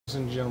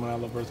Ladies and gentlemen, I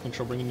love Birth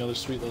Control, bringing another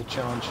sweet little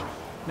challenge.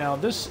 Now,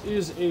 this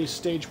is a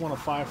stage 1 of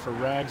 5 for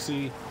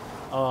Ragsy.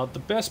 The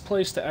best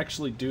place to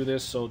actually do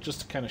this, so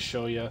just to kind of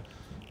show you,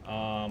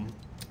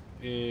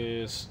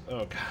 is...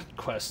 oh god,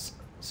 quests.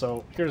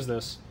 So, here's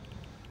this.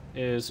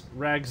 Is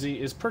Ragsy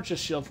is purchase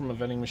shield from a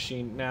vending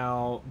machine.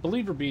 Now,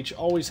 Believer Beach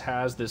always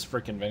has this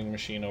freaking vending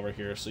machine over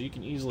here, so you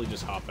can easily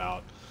just hop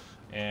out.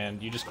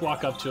 And you just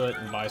walk up to it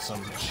and buy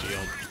some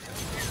shield.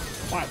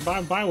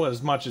 Buy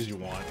as much as you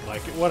want,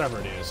 like whatever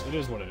it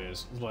is what it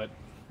is, but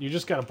you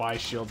just gotta buy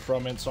shield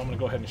from it. So I'm gonna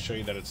go ahead and show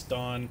you that it's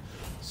done.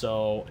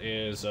 So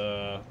is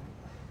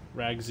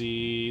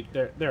Ragsy,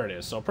 there it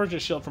is. So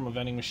purchase shield from a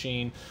vending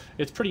machine.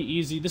 It's pretty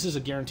easy. This is a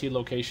guaranteed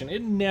location.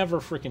 It never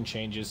freaking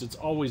changes. It's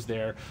always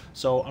there.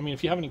 So I mean,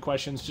 if you have any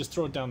questions, just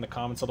throw it down in the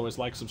comments. Otherwise,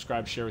 like,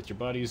 subscribe, share with your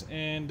buddies,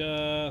 and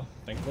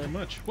thank you very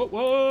much.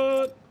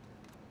 What?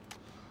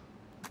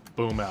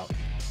 Boom out.